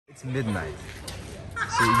It's midnight.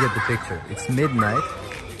 So you get the picture. It's midnight.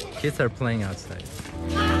 Kids are playing outside.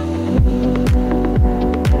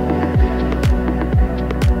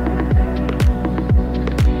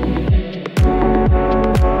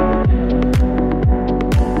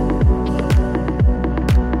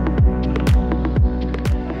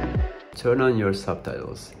 Turn on your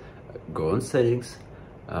subtitles. Go on settings,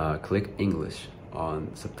 click English on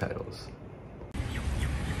subtitles.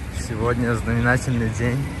 Сегодня знаменательный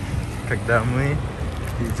день, когда мы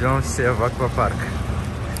идем все в аквапарк.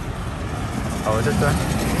 А вот это,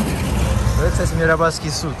 кстати,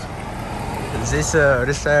 Мирабадский суд. Здесь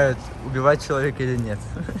решают, убивать человека или нет.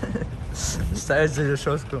 Ставить за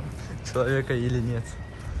решетку человека или нет.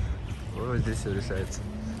 Вот здесь все решается.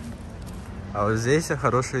 А вот здесь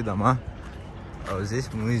хорошие дома. А вот здесь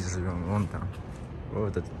мы живем, вон там.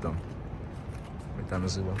 Вот этот дом. Мы там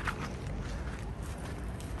живем.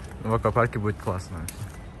 В аквапарке будет классно вообще.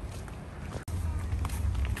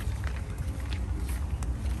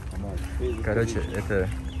 Короче, это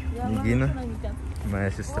Нигина,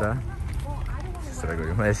 моя сестра. Сестра,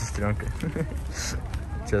 говорю, моя сестренка.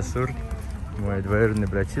 Часур, мой двоюродный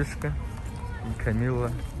братишка. И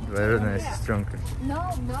Камила, двоюродная сестренка.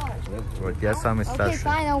 Вот, я самый старший.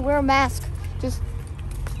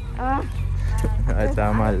 А это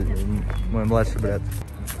Амаль, мой младший брат.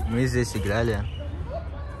 Мы здесь играли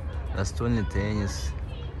настольный теннис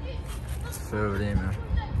в свое время.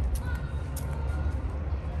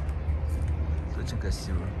 Очень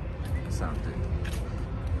красиво, на самом деле.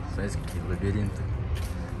 Смотрите, какие лабиринты.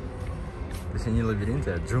 То есть не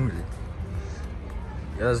лабиринты, а джунгли.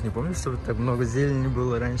 Я даже не помню, чтобы так много зелени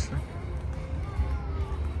было раньше.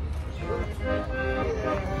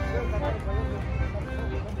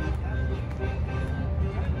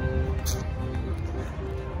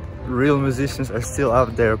 Real musicians are still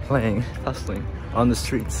out there playing, hustling on the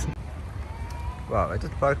streets. Вау,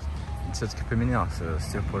 этот парк все-таки поменялся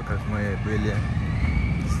с тех пор, как мы были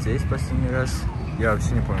здесь последний раз. Я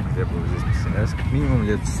вообще не помню, когда я был здесь последний раз. Как минимум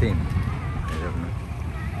лет 7, наверное.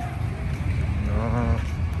 Но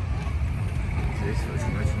здесь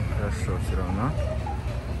очень-очень хорошо все равно.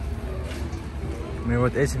 Мы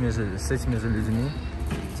вот с этими же людьми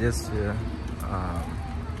в детстве,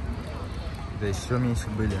 да еще меньше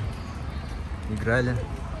были, играли.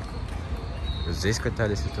 Здесь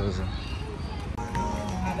катались и тоже.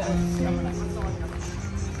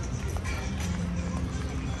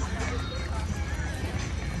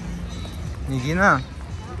 Нигина,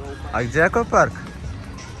 а где аквапарк?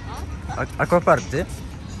 Аквапарк где?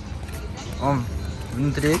 Он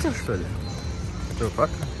внутри этих, что ли? Этого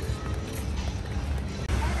парка?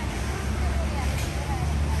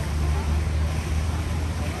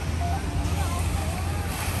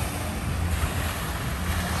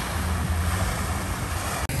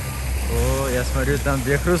 О, я смотрю, там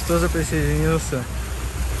Бехрус тоже присоединился.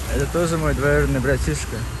 Это тоже мой двоюродный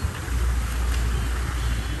братишка.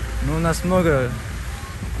 Ну, у нас много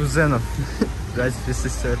кузенов, братьев и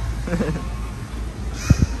сестер.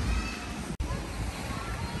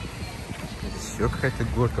 Еще какая-то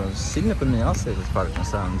горка. Он сильно поменялся, этот парк, на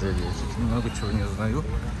самом деле. Я чуть много чего не узнаю.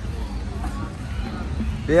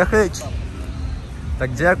 Бехыч!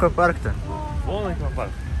 Так где аквапарк-то? Вон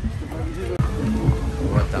аквапарк.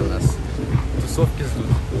 Вот там нас тусовки ждут.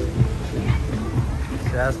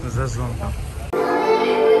 Сейчас мы зажжем там.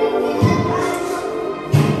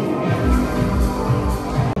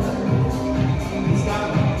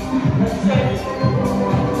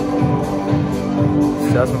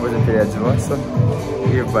 Сейчас мы будем переодеваться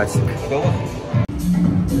и в басик.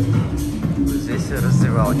 Здесь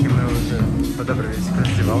раздевалки, мы уже подобрались к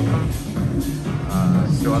раздевалкам.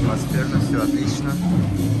 Все атмосферно, все отлично.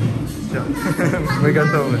 Все. Мы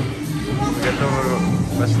готовы. Мы готовы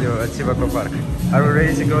пошли идти в аквапарк. Are we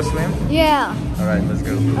ready to go swim? Yeah. Alright, let's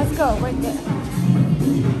go. Let's go, right there.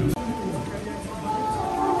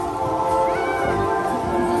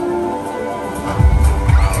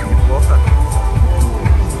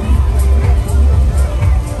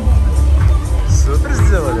 Супер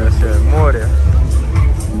сделали вообще, море.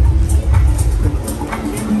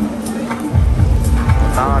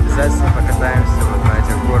 Там обязательно покатаемся вот на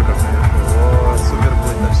этих горках наверху. О, супер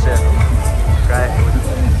будет вообще. Кайф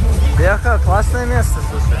будет. Беха, классное место,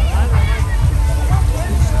 слушай.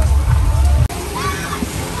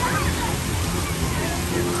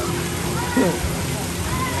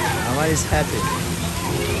 Амаль is happy.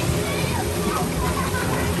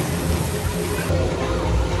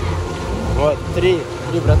 Вот, три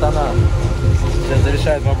братана. Сейчас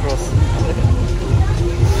зарешают вопрос.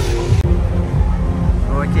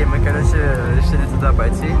 Ну окей, мы, короче, решили туда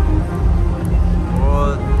пойти.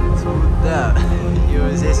 Вот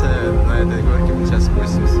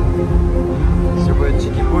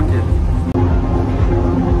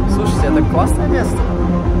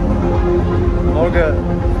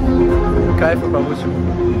кайфа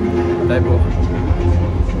получим. Дай бог.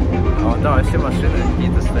 А вон там вообще машины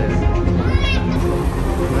какие-то стоят.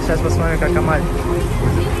 Ну, сейчас посмотрим, как Амаль.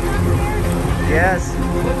 Yes.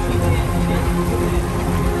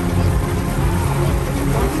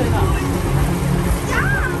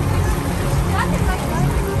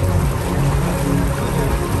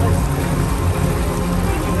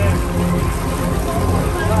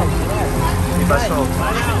 И пошел.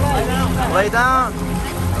 Lay down.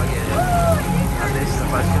 Окей. Отлично,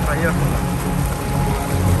 почти поехал.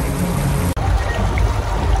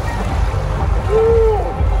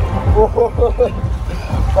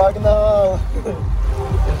 Погнал!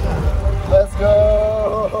 Let's go!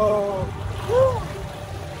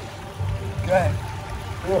 Okay.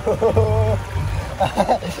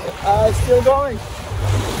 Still going.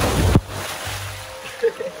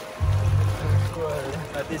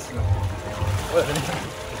 Отлично. Вот.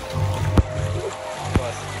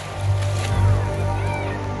 Классно.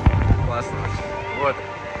 Классно. Вот.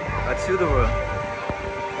 Отсюда вы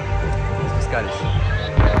спускались.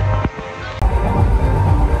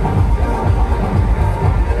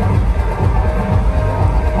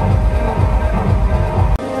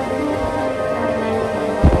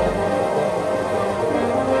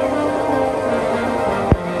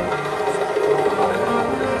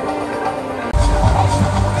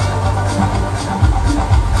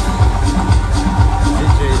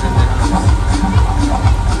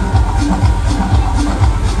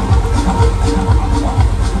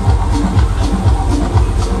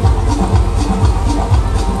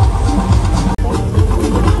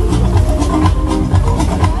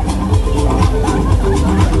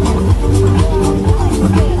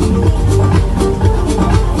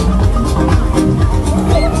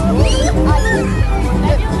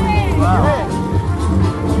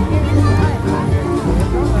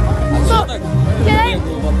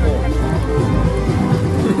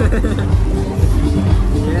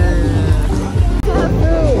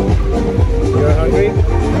 You're hungry?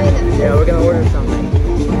 Yeah, we're gonna order something.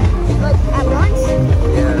 Like at once?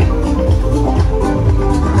 Yeah.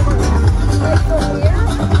 Like for here?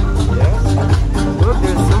 Yes. Look,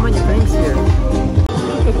 there's so many things here.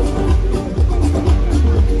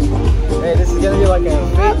 Hey, this is gonna be like a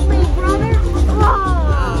That's my brother.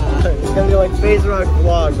 Wow. it's gonna be like Phase Rock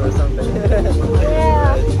vlog or something.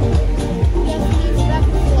 Yeah.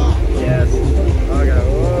 Yes. Okay.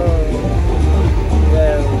 Whoa.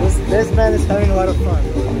 Yeah, this man is having a lot of fun.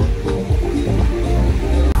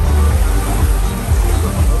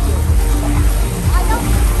 I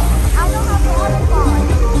don't have the other card.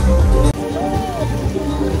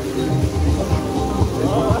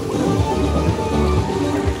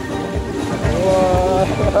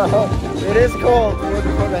 Whoa. It is cold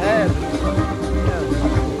for the head.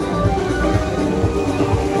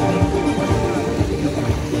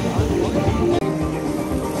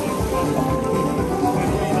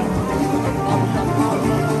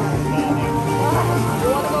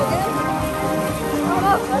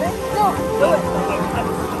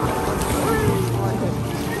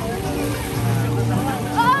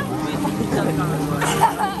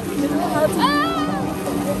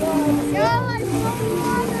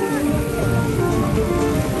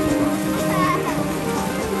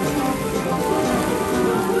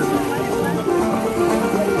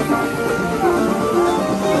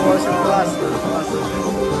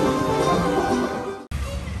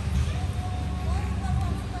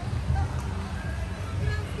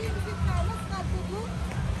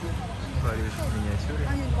 Париж в миниатюре.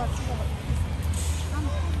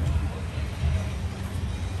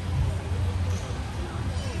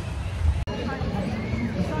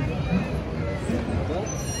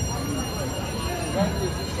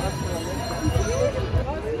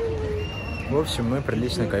 В общем, мы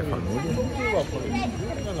прилично кайфанули.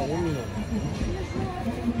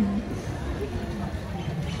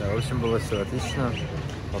 Да, в общем, было все отлично.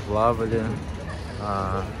 Поплавали.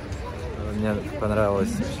 Мне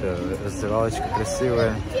понравилась вообще раздевалочка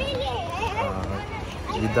красивая.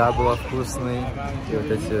 Еда была вкусной. И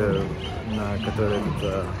вот эти, которые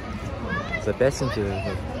тут запястники.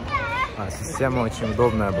 Система очень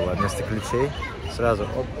удобная была. Вместо ключей сразу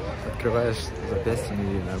оп, открываешь запястьем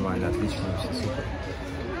и нормально, отлично, все супер.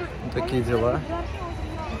 Вот такие дела.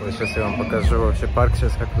 Вот сейчас я вам покажу вообще парк,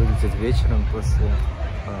 сейчас как выглядит вечером после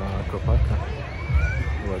аквапарка.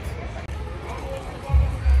 Вот.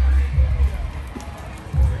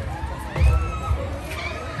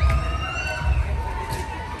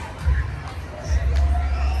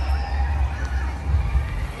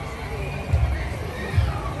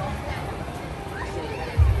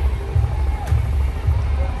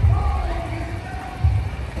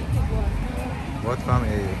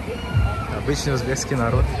 Обычный узбекский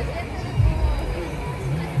народ.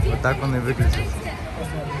 Вот так он и выглядит.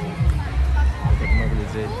 Как много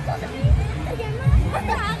людей.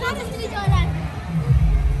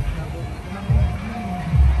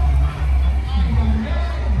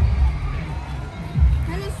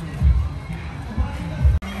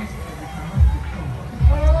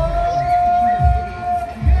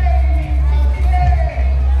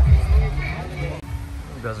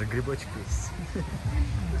 Даже грибочек есть.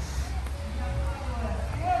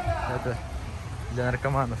 Это для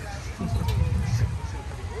наркоманов.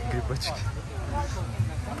 Грибочки.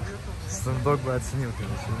 Стендок бы оценил,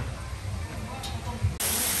 конечно.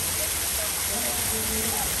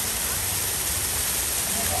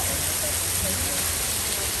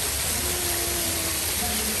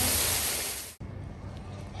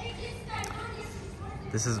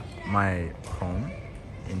 This is my home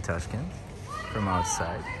in Tashkent from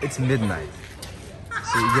outside. It's midnight,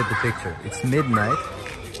 so you get the picture. It's midnight.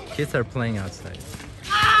 Kids are playing outside.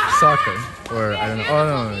 Soccer, or I don't know. Oh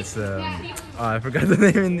no, it's oh, I forgot the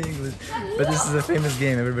name in English. But this is a famous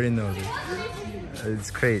game. Everybody knows it.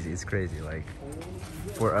 It's crazy. It's crazy. Like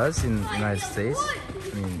for us in the United States,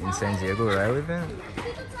 I mean in San Diego where I live in,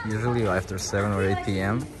 usually after 7 or 8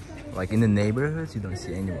 p.m., like in the neighborhoods, you don't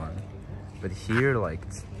see anyone. But here, like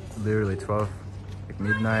it's literally 12, like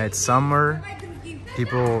midnight, summer.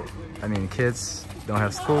 People, I mean kids don't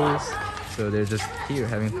have schools, so they're just here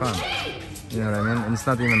having fun. You know what I mean? And it's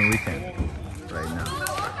not even a weekend right now.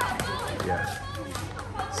 Yeah.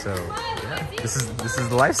 So yeah, this is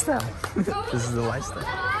the lifestyle. This is the lifestyle.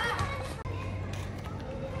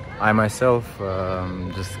 I myself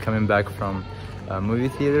just coming back from a movie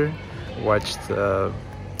theater, watched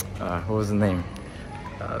what was the name?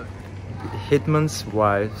 Hitman's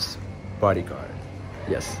Wife's Bodyguard.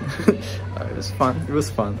 Yes. It was fun. It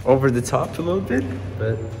was fun. Over the top a little bit,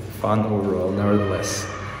 but fun overall nevertheless.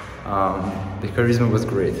 The charisma was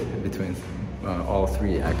great between all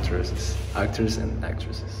three actors and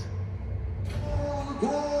actresses.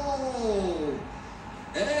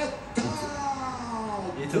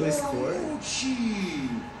 Italy scored?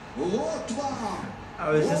 I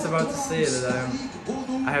was just about to say that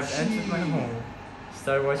I have entered my home,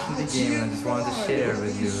 started watching the game, and I just wanted to share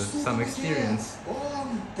with you some experience.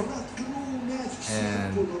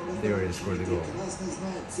 And they already scored the goal.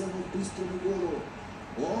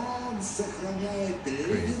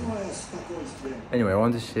 Crazy. Anyway, I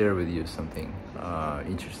want to share with you something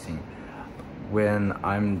interesting. When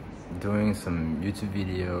I'm doing some YouTube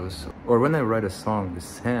videos, or when I write a song with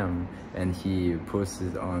Sam and he posts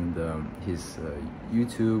it on his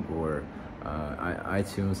YouTube or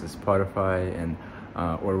iTunes, Spotify, and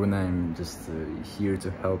or when I'm just here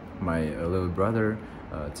to help my little brother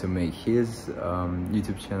to make his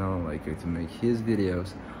YouTube channel, like to make his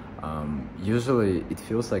videos. Usually it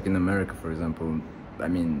feels like in America, for example, I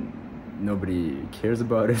mean, nobody cares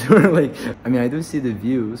about it. Or like, I mean, I do see the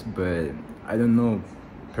views, but I don't know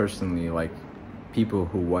personally like people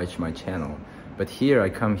who watch my channel. But here, I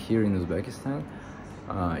come here in Uzbekistan,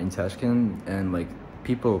 in Tashkent, and like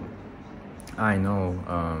people I know,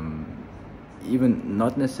 even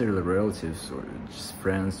not necessarily relatives or just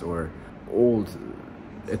friends or old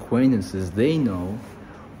acquaintances, they know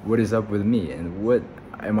what is up with me and what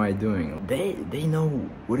am I doing. They know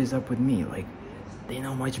what is up with me. Like, they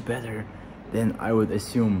know much better than I would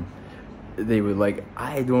assume they would. Like,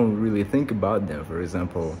 I don't really think about them, for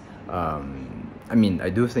example. I mean, I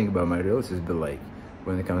do think about my relatives, but like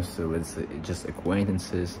when it comes to, let's say, just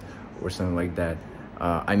acquaintances or something like that,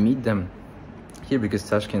 I meet them here because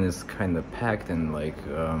Tashkent is kind of packed, and like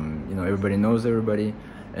you know, everybody knows everybody.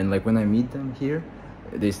 And like when I meet them here,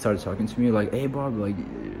 they start talking to me like, hey Bob, like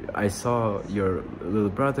I saw your little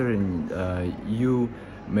brother and you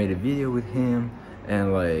made a video with him,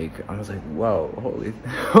 and like I was like, wow, holy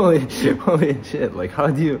shit, like how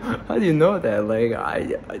do you know that? Like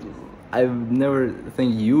I never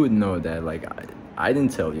think you would know that. Like I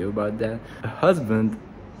didn't tell you about that. The husband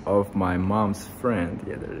of my mom's friend,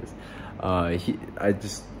 yeah, there it is. I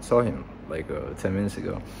just saw him like 10 minutes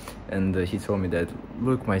ago, and he told me that,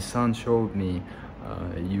 look, my son showed me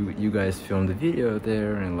you guys filmed the video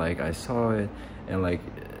there, and like I saw it. And like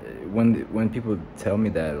when people tell me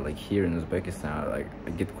that, like here in Uzbekistan, like I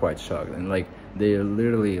get quite shocked, and like they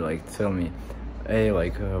literally like tell me, hey,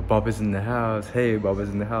 like Bob is in the house, hey, Bob is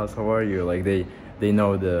in the house, how are you? Like they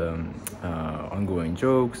know the ongoing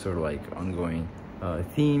jokes or like ongoing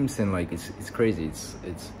themes, and like it's crazy.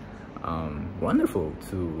 It's wonderful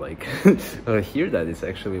to like hear that. It's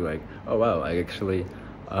actually like, oh wow, I actually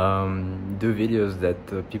do videos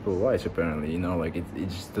that people watch, apparently, you know, like it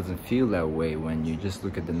just doesn't feel that way when you just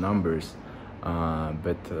look at the numbers,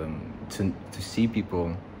 but to see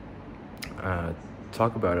people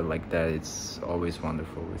talk about it like that, it's always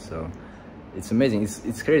wonderful. So it's amazing,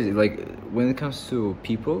 it's crazy. Like when it comes to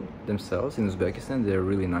people themselves in Uzbekistan, they're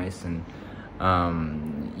really nice, and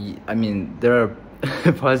I mean, there are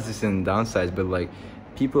positives and downsides, but like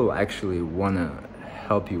people actually want to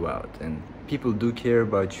help you out, and people do care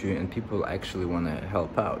about you, and people actually want to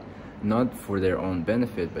help out, not for their own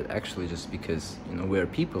benefit, but actually just because, you know, we're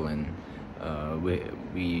people, and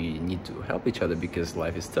we need to help each other because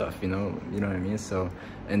life is tough, you know what I mean? So,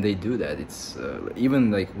 and they do that. It's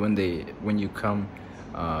even like when you come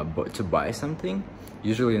to buy something,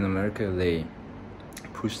 usually in America they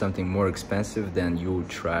push something more expensive than you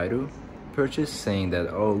try to purchase, saying that,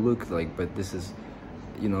 oh look, like, but this is,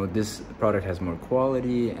 you know, this product has more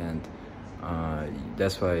quality, and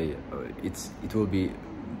that's why it will be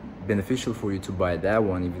beneficial for you to buy that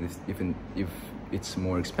one, even if it's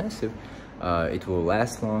more expensive. It will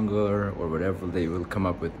last longer, or whatever. They will come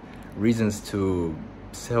up with reasons to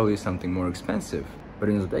sell you something more expensive. But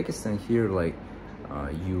in Uzbekistan here, like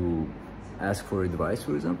you ask for advice,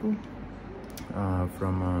 for example,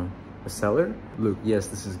 from a seller. Look, yes,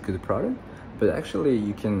 this is a good product, but actually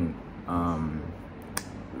you can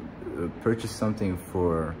purchase something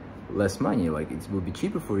for less money. Like it will be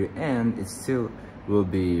cheaper for you, and it still will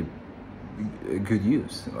be good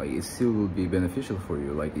use. Like it still will be beneficial for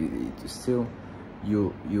you. Like it still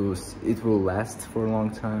it will last for a long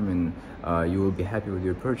time, and you will be happy with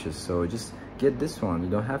your purchase. So just get this one. You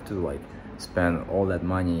don't have to like spend all that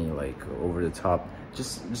money like over the top.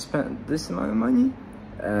 Just spend this amount of money,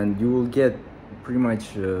 and you will get pretty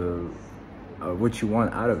much what you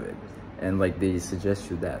want out of it. And like they suggest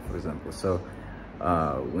you that, for example. So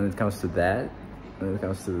when it comes to that, when it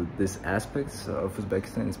comes to this aspects of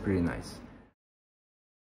Uzbekistan, it's pretty nice.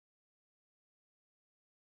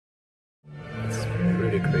 It's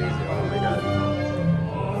pretty crazy. Oh my god,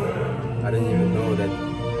 I didn't even know that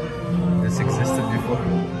this existed before.